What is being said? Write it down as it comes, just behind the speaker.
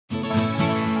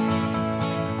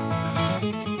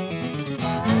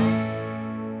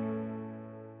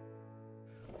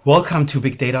Welcome to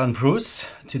Big Data and Brews.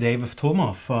 Today with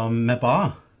Thomas from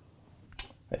MapR.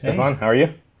 Hey Stefan, how are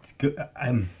you? Good.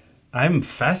 I'm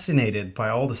fascinated by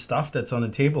all the stuff that's on the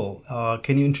table.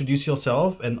 Can you introduce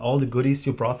yourself and all the goodies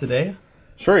you brought today?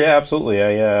 Sure, yeah, absolutely.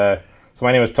 So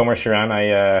my name is Thomas Shiran.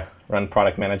 I run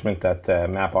product management at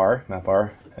MapR.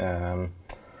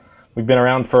 We've been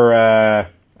around for I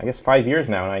guess 5 years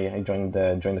now, and I joined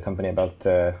the company about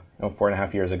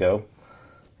 4.5 years ago.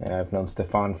 I've known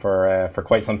Stefan for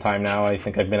quite some time now. I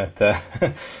think I've been at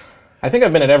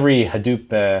every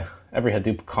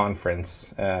Hadoop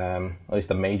conference, at least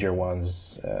the major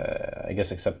ones. I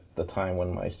guess except the time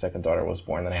when my second daughter was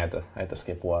born, then I had to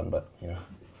skip one. But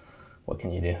what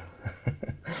can you do?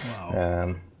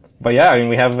 Wow. But yeah, I mean,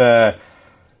 we have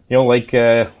like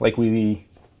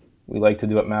we like to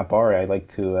do at MapR. I like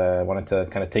to wanted to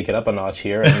kind of take it up a notch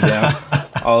here, and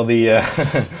all the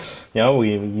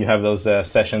you have those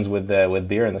sessions with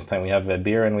beer, and this time we have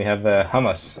beer and we have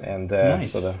hummus, and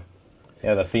nice. So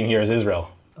the theme here is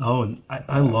Israel. Oh,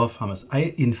 I love hummus.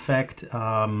 I, in fact,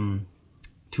 2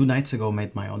 nights ago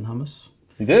made my own hummus.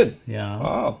 You did? Yeah.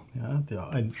 Wow. Yeah,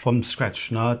 from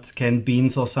scratch, not canned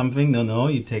beans or something. No.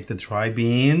 You take the dry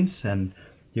beans and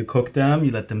you cook them.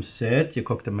 You let them sit. You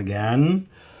cook them again.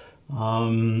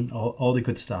 All the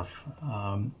good stuff.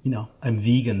 I'm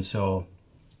vegan, so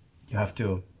you have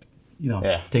to,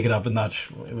 take it up a notch.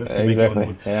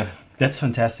 Exactly. Yeah. That's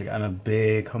fantastic. I'm a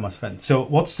big hummus fan. So,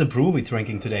 what's the brew we're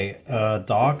drinking today?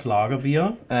 Dark lager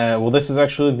beer. Well, this is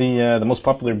actually the most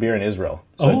popular beer in Israel.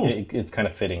 So Oh. it's kind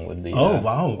of fitting with the. Oh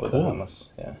wow! with Cool. the hummus.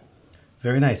 Yeah.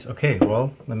 Very nice. Okay.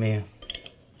 Well,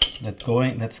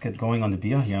 let's get going on the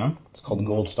beer here. It's called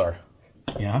Gold Star.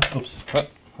 Yeah. Oops. Oh,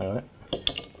 all right.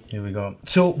 Here we go.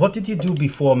 So, what did you do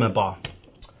before MapR?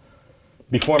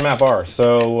 Before MapR,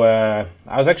 so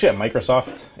I was actually at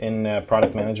Microsoft in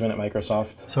product management at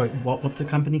Microsoft. Sorry, what's the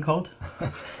company called?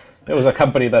 It was a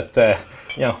company that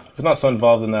is not so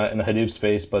involved in the Hadoop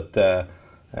space, but does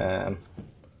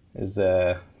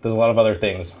a lot of other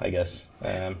things, I guess.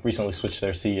 Recently switched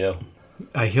their CEO.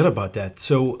 I heard about that.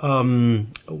 So,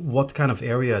 what kind of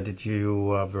area did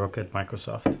you work at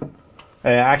Microsoft?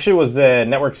 Actually, it was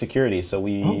network security. So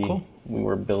cool. we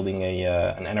were building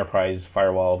an enterprise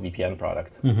firewall VPN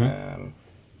product,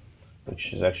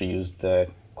 which is actually used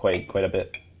quite a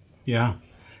bit. Yeah.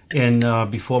 And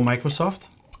before Microsoft?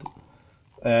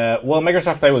 Well,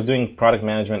 Microsoft, I was doing product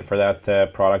management for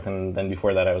that product, and then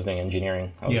before that, I was doing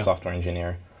engineering. I was a software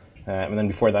engineer, and then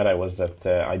before that, I was at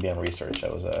IBM Research. I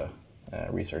was a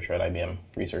researcher at IBM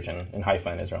Research in Haifa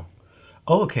in Israel.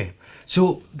 Oh, okay.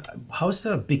 So, how's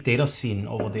the big data scene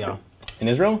over there? In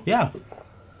Israel? Yeah.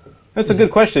 That's a good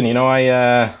question.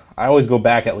 I always go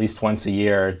back at least once a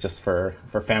year just for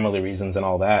family reasons and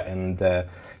all that. And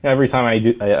every time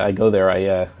I go there,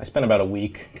 I spend about a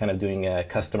week kind of doing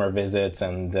customer visits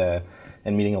and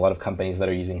meeting a lot of companies that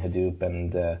are using Hadoop.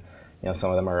 And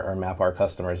some of them are MapR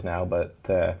customers now. But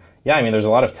I mean, there's a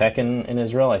lot of tech in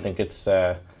Israel. I think it's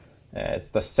the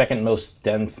second most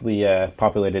densely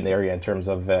populated area in terms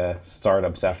of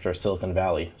startups after Silicon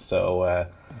Valley. So,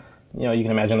 you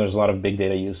can imagine there's a lot of big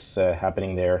data use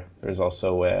happening there. There's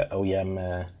also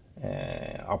OEM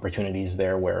opportunities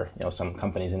there where some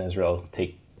companies in Israel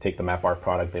take the MapR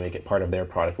product, they make it part of their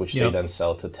product, which they then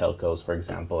sell to telcos, for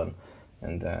example,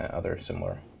 and other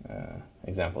similar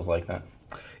examples like that.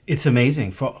 It's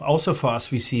amazing. Also for us,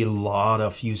 we see a lot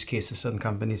of use cases and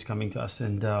companies coming to us,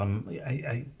 and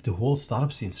the whole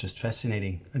startup scene is just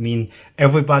fascinating. I mean,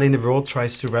 everybody in the world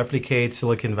tries to replicate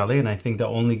Silicon Valley, and I think the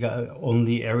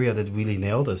only area that really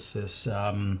nailed this is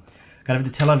kind of the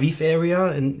Tel Aviv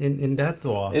area in that,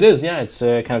 or it is, yeah. It's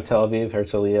kind of Tel Aviv,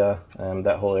 Herzliya,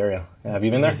 that whole area. Have you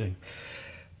been there?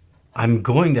 I'm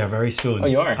going there very soon. Oh,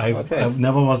 you are? I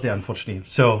never was there, unfortunately.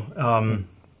 So,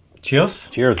 cheers.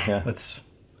 Cheers. Yeah. Let's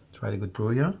try the good brew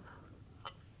here.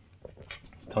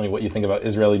 Just tell me what you think about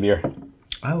Israeli beer.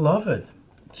 I love it.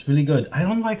 It's really good. I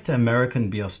don't like the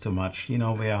American beers too much.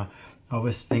 Where I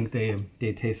always think they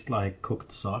taste like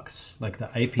cooked socks, like the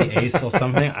IPAs or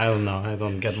something. I don't know. I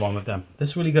don't get one with them.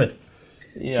 That's really good.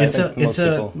 Yeah, it's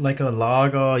like a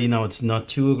lager. It's not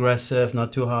too aggressive,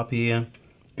 not too hoppy.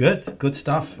 Good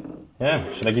stuff. Yeah,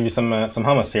 should I give you some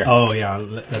hummus here? Oh yeah,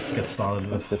 let's get started.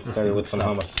 Let's get started with some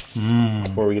hummus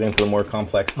before we get into the more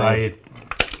complex things. I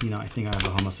think I have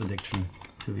a hummus addiction,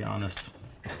 to be honest.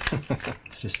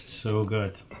 It's just so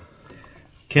good.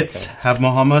 Kids, have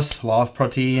more hummus, a lot of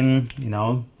protein.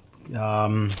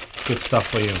 Good stuff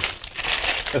for you.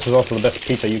 This is also the best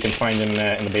pizza you can find in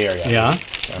the Bay Area. Yeah.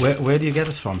 Where do you get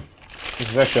this from?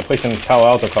 This is actually a place in Palo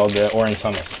Alto called Orange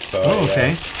Hummus. So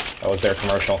okay. That was their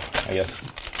commercial, I guess.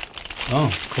 Oh,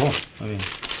 cool. I mean,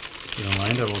 you don't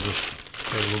mind, I will just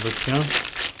put a little bit here.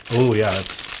 Oh yeah,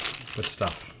 that's good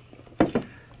stuff.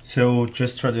 So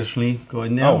just traditionally go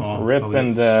in there. Oh, rip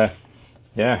and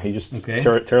yeah, you just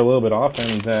tear a little bit off,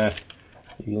 and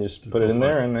you can just put it in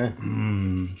there.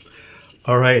 And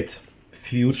all right,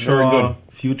 future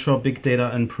big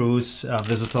data and Brews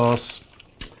visitors.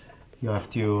 You have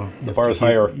to. The bar is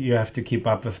higher. You have to keep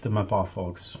up with the MapR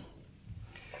folks.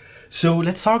 So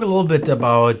let's talk a little bit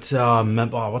about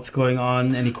MapR. What's going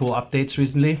on? Any cool updates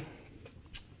recently?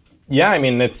 Yeah, I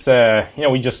mean, it's,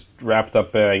 we just wrapped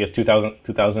up, I guess,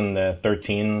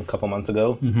 2013, a couple months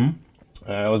ago.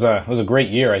 It was a great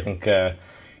year. I think, the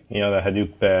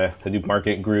Hadoop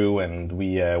market grew, and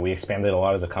we expanded a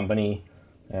lot as a company.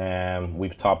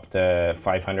 We've topped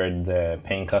 500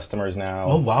 paying customers now.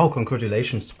 Oh, wow.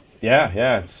 Congratulations.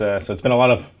 Yeah. It's so it's been a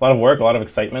lot of work, a lot of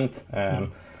excitement.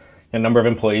 The number of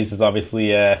employees has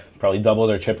obviously probably doubled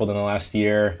or tripled in the last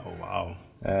year. Oh, wow.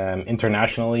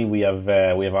 Internationally, we have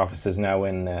offices now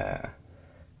in, I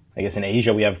guess in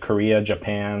Asia. We have Korea,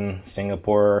 Japan,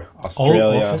 Singapore, Australia.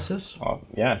 All offices?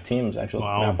 Yeah, teams, actually.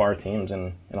 Wow. MapR teams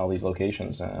in all these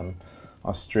locations.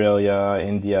 Australia,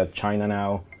 India, China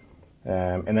now,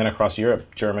 and then across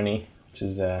Europe, Germany, which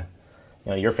is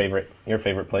your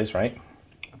favorite place, right?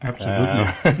 Absolutely.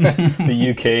 The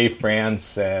UK,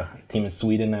 France, team in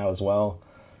Sweden now as well.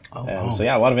 Oh, wow. So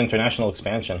yeah, a lot of international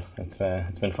expansion. It's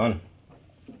been fun.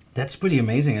 That's pretty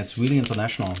amazing. It's really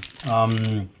international.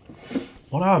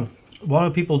 What are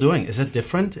people doing? Is it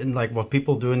different in like what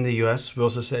people do in the US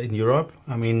versus in Europe?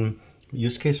 I mean,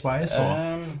 use case wise,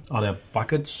 or are there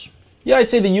buckets? Yeah, I'd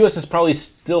say the US is probably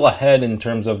still ahead in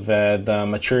terms of the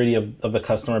maturity of the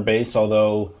customer base.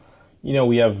 Although,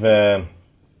 we have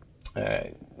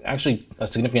actually a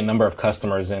significant number of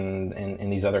customers in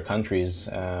these other countries.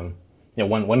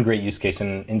 One great use case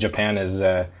in Japan is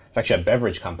it's actually a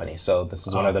beverage company. So this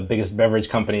is one of the biggest beverage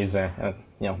companies,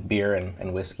 beer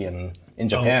and whiskey in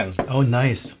Japan. Oh,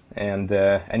 nice. And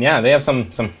yeah, they have some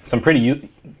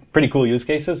pretty cool use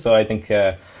cases. So I think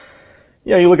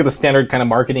you look at the standard kind of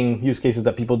marketing use cases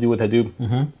that people do with Hadoop.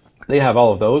 Mm-hmm. They have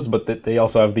all of those, but they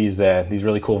also have these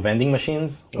really cool vending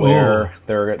machines where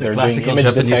they're doing image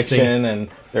Japanese detection, and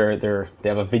they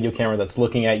have a video camera that's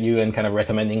looking at you and kind of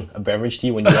recommending a beverage to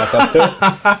you when you walk up to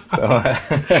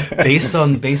it.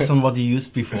 So based on what you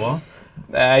used before,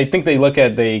 I think they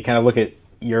kind of look at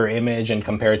your image and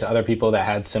compare it to other people that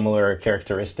had similar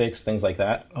characteristics, things like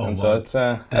that. So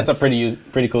that's a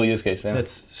pretty cool use case. Yeah. That's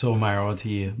so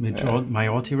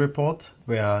Majority report,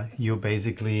 where you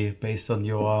basically based on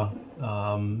your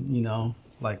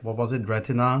like what was it,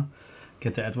 Retina,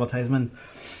 get the advertisement.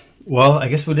 Well, I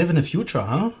guess we live in the future,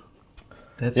 huh?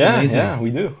 That's amazing. Yeah, we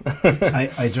do.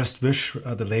 I just wish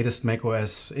the latest Mac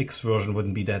OS X version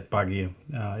wouldn't be that buggy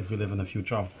if we live in the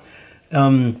future.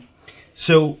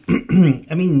 So,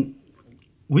 I mean,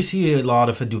 we see a lot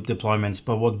of Hadoop deployments,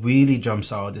 but what really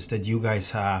jumps out is that you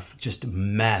guys have just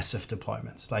massive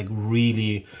deployments, like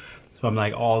really from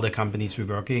like all the companies we're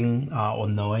working or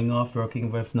knowing of,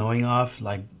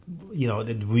 like,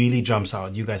 it really jumps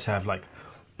out. You guys have like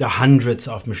the hundreds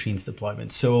of machines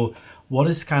deployments. So what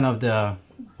is kind of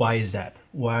why is that?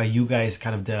 Why are you guys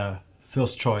kind of the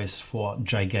first choice for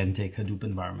gigantic Hadoop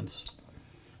environments?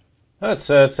 It's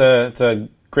a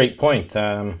great point.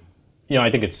 I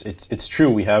think it's true.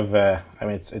 We have.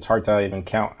 It's hard to even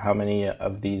count how many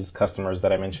of these customers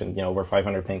that I mentioned. Over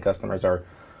 500 paying customers are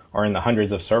in the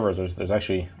hundreds of servers. There's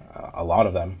actually a lot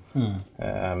of them. We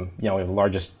have the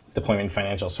largest deployment in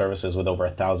financial services with over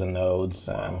 1,000 nodes.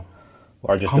 Wow.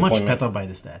 Largest. How much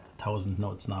petabyte is that? 1,000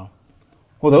 nodes now.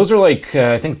 Well, those are like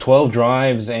I think 12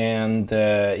 drives and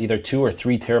either 2 or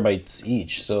 3 terabytes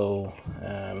each. So.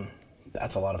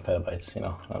 That's a lot of petabytes,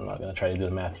 I'm not going to try to do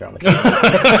the math here on the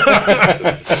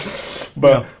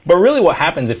camera. But really what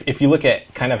happens if you look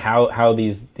at kind of how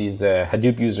these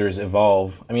Hadoop users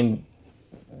evolve, I mean,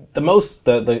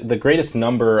 the greatest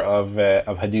number of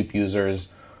Hadoop users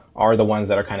are the ones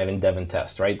that are kind of in dev and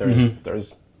test, right?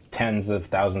 There's tens of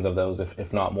thousands of those,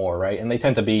 if not more, right? And they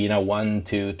tend to be, 1,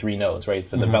 2, 3 nodes, right?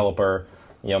 So developer,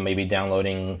 maybe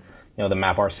downloading, the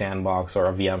MapR sandbox or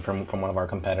a VM from one of our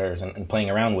competitors and playing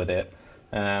around with it.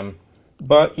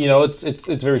 But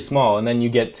it's very small, and then you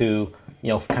get to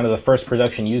kind of the first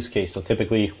production use case. So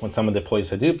typically, when someone deploys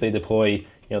Hadoop, they deploy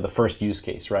the first use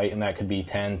case, right? And that could be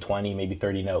 10, 20, maybe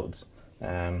 30 nodes.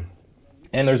 And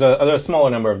there's a smaller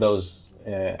number of those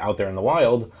out there in the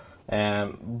wild,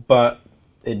 but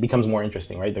it becomes more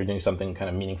interesting, right? They're doing something kind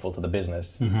of meaningful to the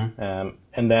business. And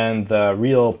then the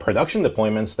real production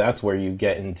deployments, that's where you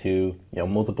get into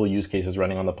multiple use cases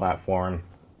running on the platform.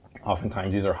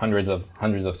 Oftentimes, these are hundreds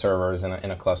of servers in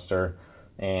a cluster,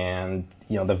 And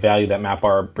the value that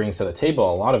MapR brings to the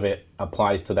table, a lot of it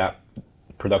applies to that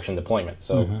production deployment.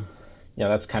 So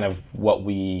that's kind of what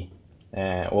we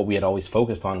had always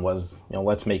focused on was,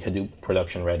 let's make Hadoop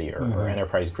production ready or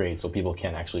enterprise grade so people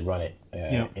can actually run it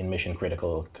in mission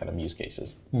critical kind of use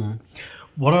cases.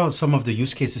 What are some of the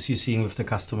use cases you're seeing with the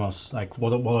customers? Like,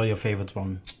 what are your favorite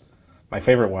ones? My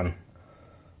favorite one.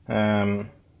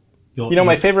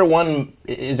 My favorite one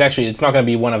is actually, it's not going to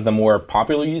be one of the more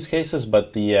popular use cases,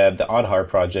 but the Aadhaar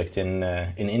project in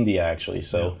India, actually.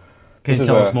 So, can you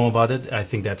tell us more about it? I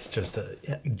think that's just a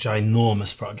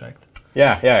ginormous project.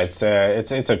 Yeah, it's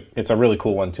a really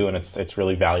cool one too, and it's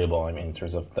really valuable. I mean, in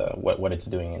terms of what it's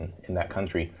doing in that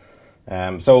country.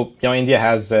 So India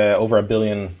has over 1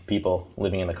 billion people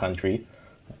living in the country.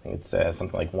 I think it's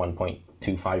something like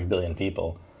 1.25 billion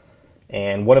people.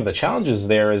 And one of the challenges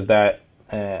there is that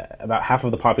about half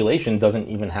of the population doesn't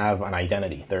even have an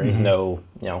identity. There is no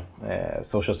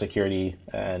social security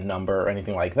number or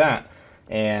anything like that,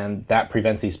 and that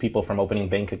prevents these people from opening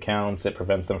bank accounts. It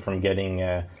prevents them from getting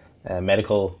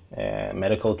medical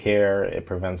care. It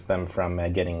prevents them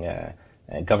from getting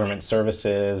government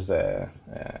services,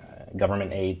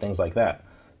 government aid, things like that.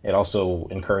 It also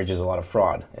encourages a lot of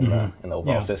fraud in the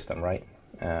overall system, right?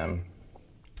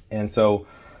 And so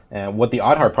what the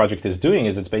Aadhaar project is doing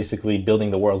is it's basically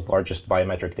building the world's largest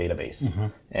biometric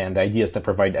database. And the idea is to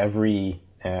provide every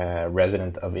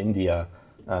resident of India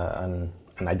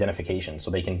an identification so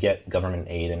they can get government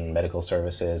aid and medical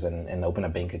services and open a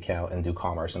bank account and do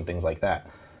commerce and things like that.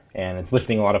 And it's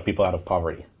lifting a lot of people out of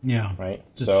poverty. Yeah, right.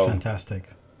 It's fantastic.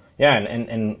 Yeah,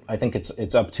 and I think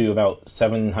it's up to about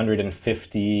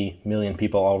 750 million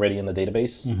people already in the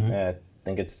database. I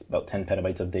think it's about 10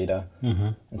 petabytes of data.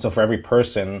 And so for every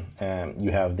person, you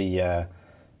have the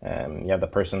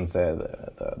person's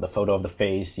the photo of the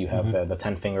face. You have the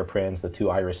 10 fingerprints, the 2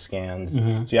 iris scans.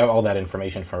 So you have all that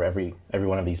information for every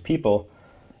one of these people.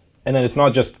 And then it's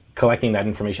not just collecting that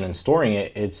information and storing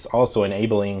it. It's also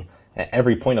enabling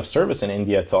every point of service in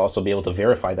India to also be able to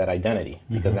verify that identity,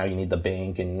 because now you need the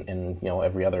bank and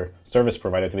every other service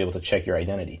provider to be able to check your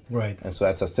identity. Right. And so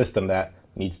that's a system that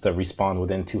needs to respond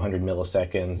within 200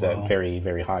 milliseconds at very,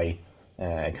 very high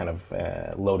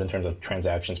load in terms of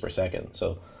transactions per second.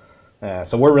 So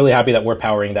we're really happy that we're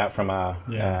powering that from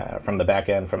the back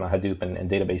end, from a Hadoop and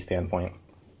database standpoint.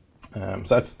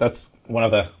 So that's one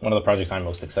of the projects I'm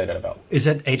most excited about. Is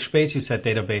that H-based? You said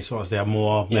database, or is there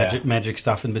more magic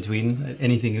stuff in between?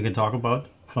 Anything you can talk about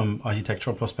from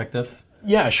architectural perspective?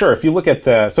 Yeah, sure. If you look at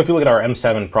our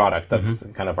M7 product, that's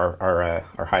kind of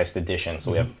our highest edition.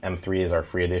 So we have M3 is our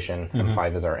free edition,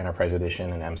 M5 is our enterprise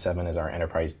edition, and M7 is our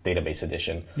enterprise database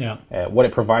edition. Yeah. What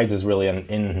it provides is really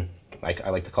I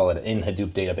like to call it an in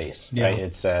Hadoop database. Yeah. Right?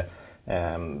 It's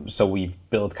so we've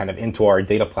built kind of into our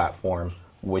data platform,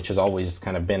 which has always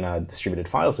kind of been a distributed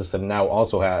file system, now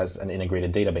also has an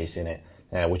integrated database in it,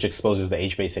 which exposes the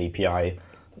HBase API,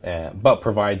 but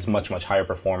provides much higher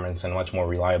performance and much more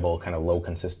reliable, kind of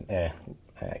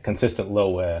consistent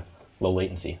low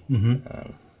latency.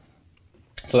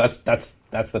 So that's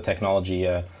the technology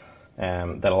that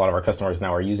a lot of our customers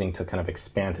now are using to kind of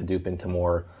expand Hadoop into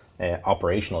more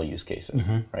operational use cases,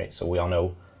 right? So we all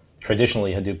know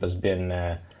traditionally Hadoop has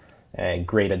been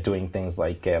great at doing things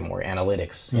like more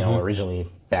analytics, originally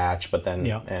batch, but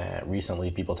then recently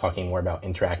people talking more about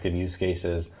interactive use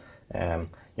cases.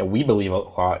 We believe a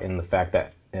lot in the fact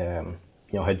that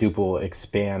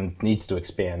Hadoop needs to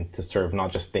expand to serve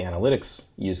not just the analytics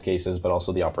use cases, but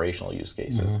also the operational use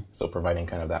cases. So providing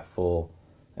kind of that full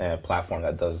platform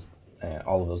that does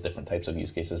all of those different types of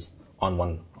use cases on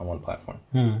one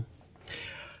platform.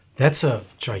 That's a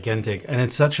gigantic, and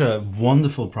it's such a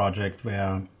wonderful project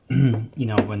where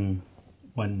when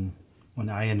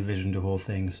I envisioned the whole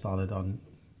thing started on,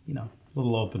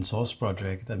 little open source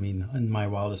project. I mean, in my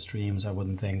wildest dreams, I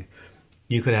wouldn't think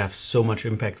you could have so much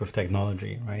impact with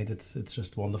technology, right? It's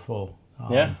just wonderful.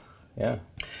 Yeah.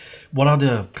 What are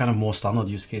the kind of more standard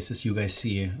use cases you guys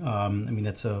see? I mean,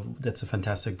 that's a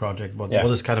fantastic project. What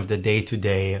is kind of the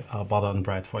day-to-day butter and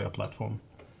bread for your platform?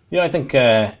 I think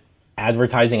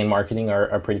advertising and marketing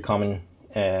are pretty common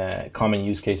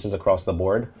use cases across the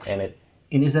board, and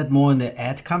is that more in the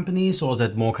ad companies, or is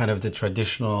that more kind of the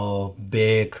traditional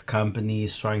big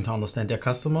companies trying to understand their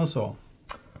customers, or?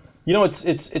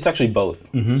 It's actually both.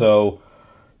 So,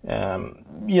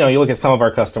 you look at some of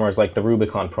our customers like the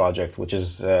Rubicon project, which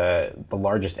is the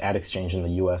largest ad exchange in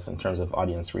the U.S. in terms of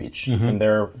audience reach, and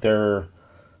they're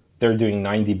doing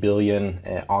 90 billion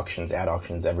ad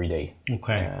auctions every day.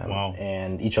 Okay, wow.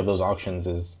 And each of those auctions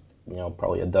is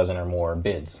probably a dozen or more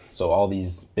bids. So all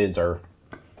these bids are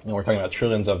we're talking about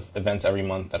trillions of events every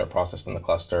month that are processed in the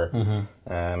cluster,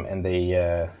 and they,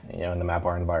 in the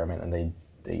MapR environment, and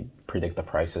they predict the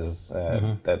prices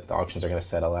that the auctions are going to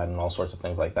settle at, and all sorts of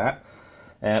things like that.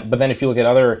 But then, if you look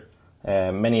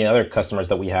at many other customers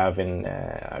that we have in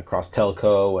across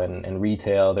telco and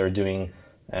retail, they're doing.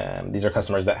 These are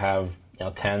customers that have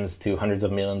tens to hundreds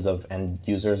of millions of end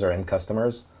users or end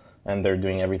customers, and they're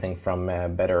doing everything from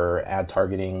better ad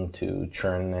targeting to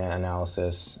churn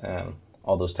analysis,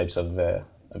 all those types of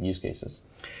use cases.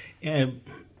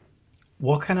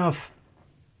 What kind of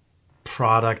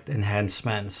product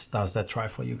enhancements does that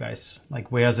drive for you guys?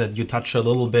 Like, where is it? You touched a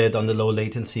little bit on the low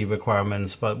latency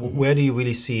requirements, but where do you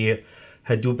really see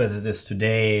Hadoop as it is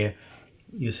today?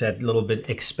 You said a little bit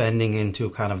expanding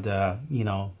into kind of the,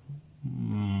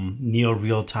 near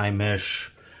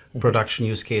real-time-ish production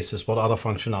use cases. What other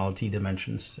functionality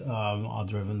dimensions are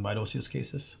driven by those use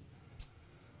cases?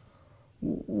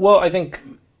 Well, I think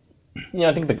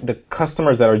the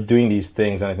customers that are doing these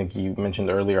things, and I think you mentioned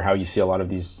earlier how you see a lot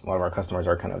of our customers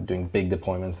are kind of doing big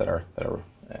deployments that are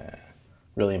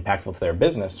really impactful to their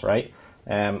business, right?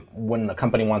 When a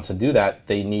company wants to do that,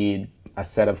 they need a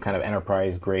set of kind of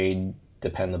enterprise-grade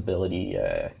dependability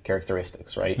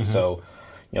characteristics, right? So,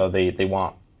 they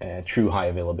want true high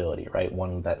availability, right?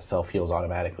 One that self-heals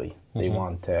automatically. They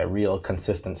want real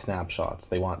consistent snapshots.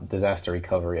 They want disaster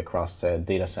recovery across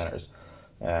data centers.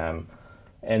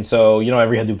 And so,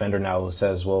 every Hadoop vendor now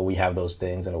says, well, we have those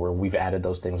things, and we've added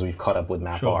those things, we've caught up with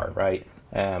MapR, right?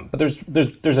 But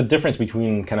there's a difference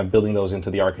between kind of building those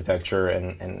into the architecture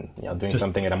and doing just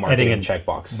something at a marketing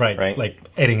checkbox, right? Like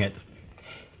adding it.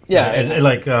 Yeah, it's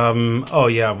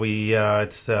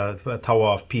a Tower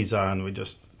of Pisa, and we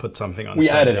just put something on. We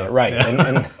added it, right?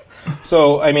 and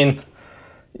so, I mean,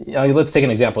 let's take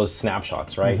an example of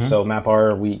snapshots, right? So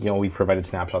MapR, we've provided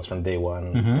snapshots from day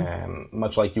one,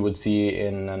 much like you would see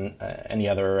in any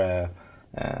other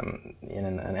in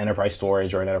an enterprise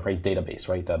storage or an enterprise database,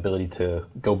 right? The ability to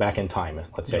go back in time.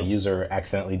 Let's say a user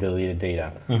accidentally deleted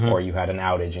data, or you had an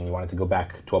outage and you wanted to go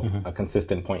back to a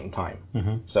consistent point in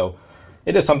time. So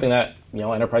it is something that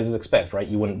enterprises expect, right?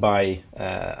 You wouldn't buy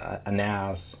a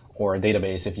NAS or a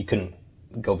database if you couldn't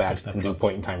go back and do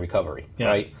point-in-time recovery,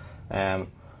 right?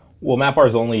 Well, MapR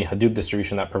is the only Hadoop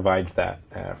distribution that provides that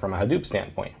from a Hadoop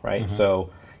standpoint, right? So,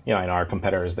 in our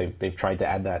competitors, they've tried to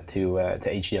add that to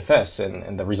HDFS,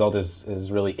 and the result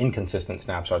is really inconsistent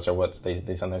snapshots, or what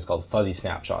they sometimes call fuzzy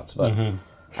snapshots. But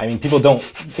I mean, people don't.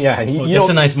 Yeah, it's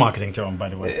a nice marketing term, by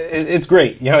the way. It's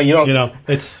great. You don't.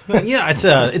 It's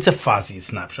it's a fuzzy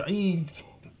snapshot.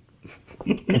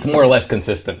 It's more or less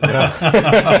consistent.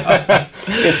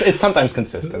 It's sometimes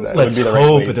consistent. That let's would be the right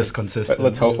hope way it is consistent.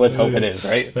 Let's hope it is,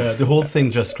 right? The whole thing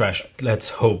just crashed. Let's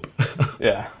hope.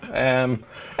 Yeah. And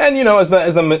as the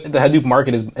Hadoop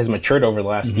market has matured over the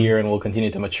last year, and will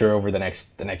continue to mature over the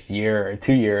next year or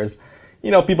 2 years,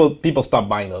 people stop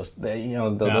buying those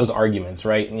those arguments,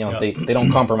 right? They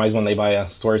don't compromise when they buy a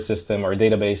storage system or a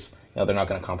database. They're not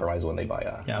going to compromise when they buy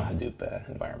a Hadoop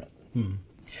environment.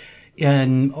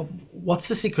 And what's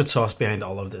the secret sauce behind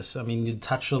all of this? I mean, you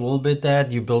touched a little bit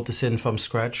that you built this in from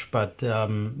scratch, but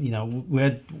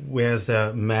where's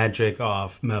the magic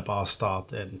of MapR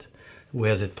start, and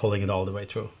where's it pulling it all the way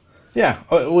through? Yeah.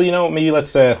 Well, maybe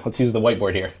let's use the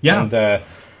whiteboard here. Yeah.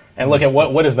 And look at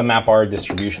what is the MapR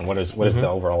distribution? What is the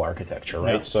overall architecture,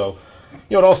 right? Yeah. So,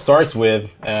 it all starts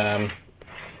with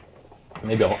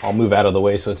maybe I'll move out of the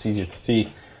way so it's easier to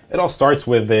see. It all starts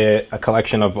with a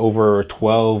collection of over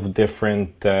 12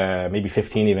 different, maybe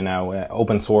 15 even now,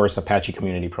 open source Apache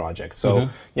community projects. So,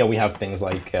 we have things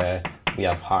like, we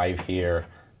have Hive here,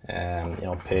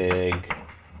 Pig,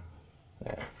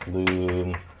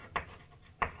 Flume,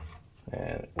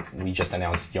 we just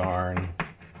announced Yarn.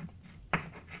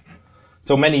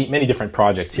 So many different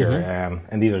projects here,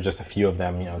 and these are just a few of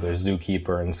them. There's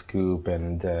Zookeeper and Scoop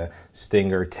and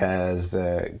Stinger, Tez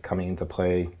coming into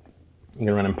play. You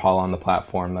can run Impala on the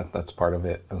platform. That's part of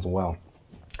it as well.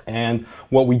 And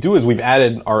what we do is we've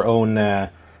added our own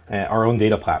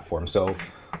data platform. So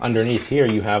underneath here,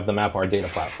 you have the MapR data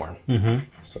platform.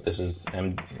 So this is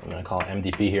I'm going to call it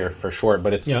MDP here for short,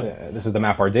 but it's this is the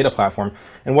MapR data platform.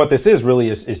 And what this is really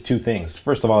is two things.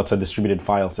 First of all, it's a distributed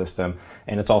file system,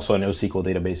 and it's also a NoSQL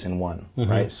database in one,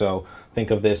 right? So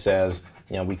think of this as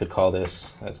we could call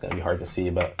this. It's going to be hard to see,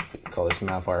 but we could call this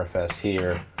MapRFS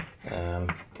here.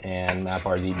 And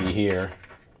MapRDB here,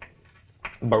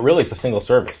 but really it's a single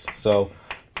service. So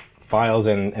files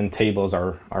and tables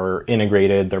are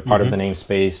integrated. They're part of the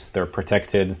namespace. They're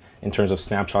protected in terms of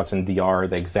snapshots and DR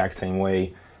the exact same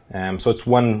way. So it's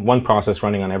one process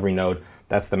running on every node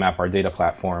that's the MapR data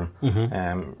platform.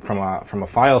 From a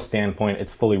file standpoint,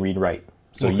 it's fully read-write.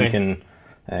 So you can,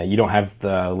 you don't have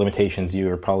the limitations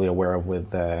you're probably aware of with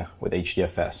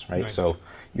HDFS, right? So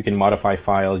you can modify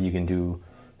files, you can do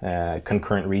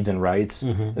concurrent reads and writes.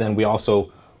 And then we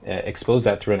also expose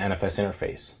that through an NFS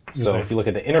interface. So if you look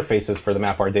at the interfaces for the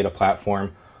MapR data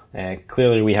platform,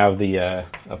 clearly we have the,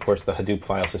 of course, the Hadoop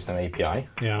file system API,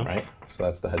 right? So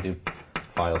that's the Hadoop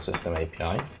file system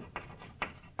API.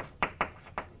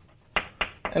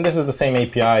 And this is the same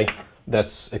API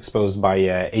that's exposed by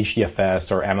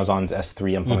HDFS or Amazon's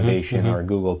S3 implementation or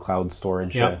Google Cloud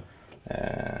Storage,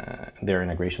 their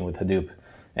integration with Hadoop.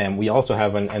 And we also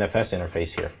have an NFS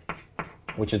interface here,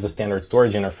 which is the standard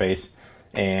storage interface.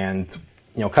 And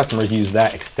customers use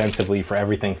that extensively for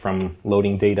everything from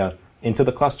loading data into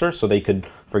the cluster. So they could,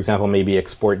 for example, maybe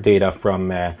export data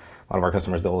from, a lot of our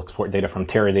customers, they'll export data from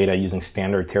Teradata using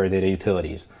standard Teradata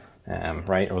utilities,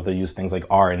 right? Or they'll use things like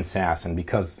R and SAS. And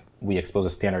because we expose a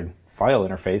standard file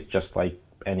interface, just like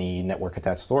any network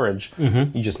attached storage,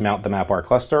 you just mount the MapR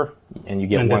cluster and you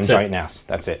get one giant NAS.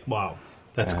 That's it. Wow,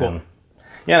 that's cool.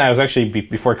 Yeah, and I was actually,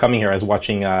 before coming here, I was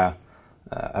watching a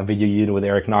video you did with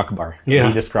Eric Nachbar. Yeah.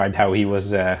 He described how he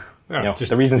was, the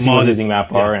reasons he was using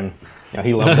MapR, and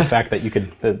he loved the fact that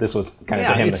this was kind of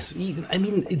for him. I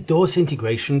mean, those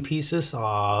integration pieces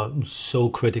are so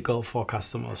critical for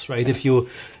customers, right? If you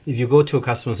go to a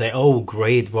customer and say, oh,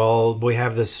 great, well, we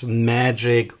have this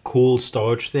magic, cool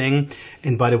storage thing,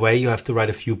 and by the way, you have to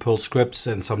write a few Perl scripts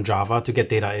and some Java to get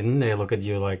data in, they look at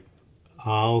you like,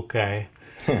 oh, okay.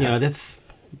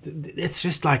 It's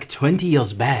just like 20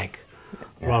 years back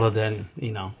rather than,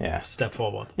 step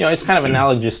forward. It's kind of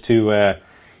analogous to,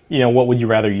 what would you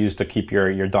rather use to keep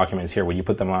your documents here? Would you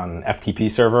put them on an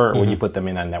FTP server or would you put them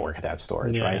in a network attached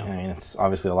storage, right? I mean, it's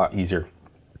obviously a lot easier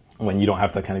when you don't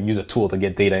have to kind of use a tool to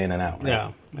get data in and out.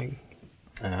 Right?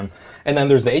 Yeah. And then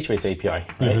there's the HBase API,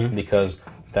 right? Because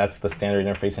that's the standard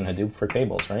interface in Hadoop for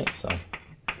tables, right? So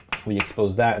we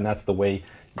expose that, and that's the way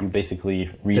you basically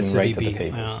read and write to the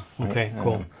tables. Yeah. Okay,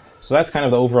 cool. So that's kind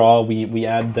of the overall. We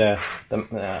add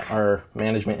our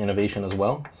management innovation as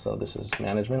well. So this is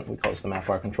management. We call this the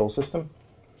MapR control system.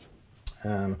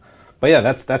 But yeah,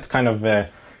 that's kind of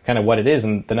what it is.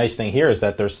 And the nice thing here is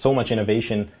that there's so much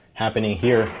innovation happening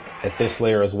here at this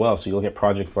layer as well. So you look at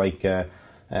projects like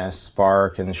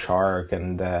Spark and Shark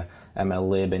and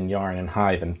MLlib and Yarn and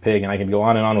Hive and Pig, and I can go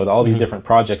on and on with all these different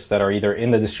projects that are either in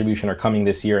the distribution or coming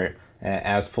this year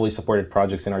as fully supported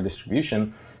projects in our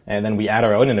distribution. And then we add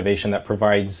our own innovation that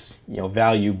provides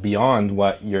value beyond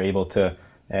what you're able to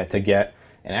get,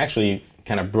 and actually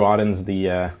kind of broadens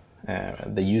the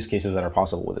use cases that are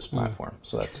possible with this platform.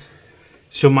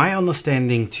 So my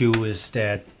understanding too is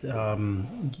that the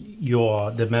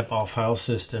MapR file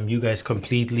system, you guys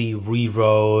completely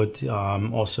rewrote,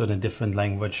 also in a different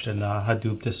language than the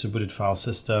Hadoop distributed file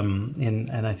system,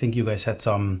 and I think you guys had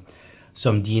some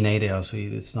DNA there, so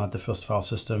it's not the first file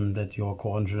system that your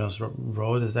core engineers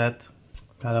wrote. Is that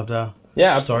kind of the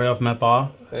story of MapR?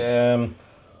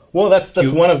 Well, that's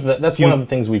one of the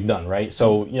things we've done, right?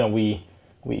 So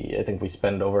I think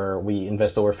we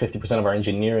invest over 50% of our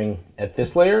engineering at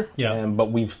this layer,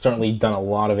 but we've certainly done a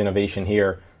lot of innovation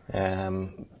here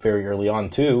very early on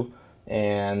too.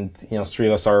 And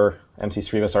Srivas, MC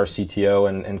Srivas, our CTO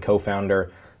and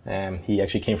co-founder, he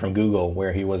actually came from Google,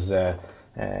 where he was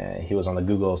on the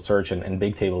Google search and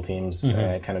big table teams,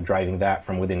 kind of driving that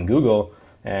from within Google.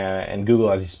 And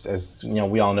Google, as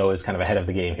we all know, is kind of ahead of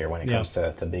the game here when it comes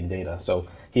to big data. So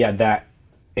he had that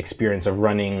experience of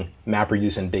running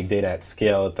MapReduce and big data at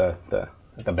scale at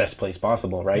the best place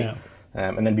possible, right? Yeah.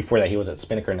 And then before that, he was at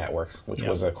Spinnaker Networks, which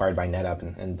was acquired by NetApp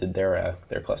and did their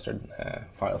clustered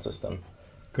file system.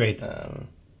 Great.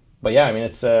 But yeah, I mean,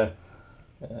 it's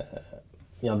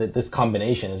this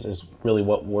combination is really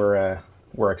what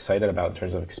we're excited about in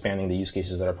terms of expanding the use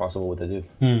cases that are possible with Hadoop.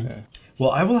 Yeah.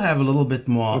 Well, I will have a little bit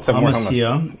more hummus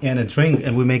here and a drink,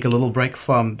 and we make a little break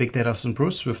from Big Data and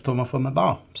Brews with Thomas from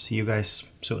MapR. See you guys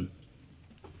soon.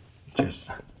 Cheers.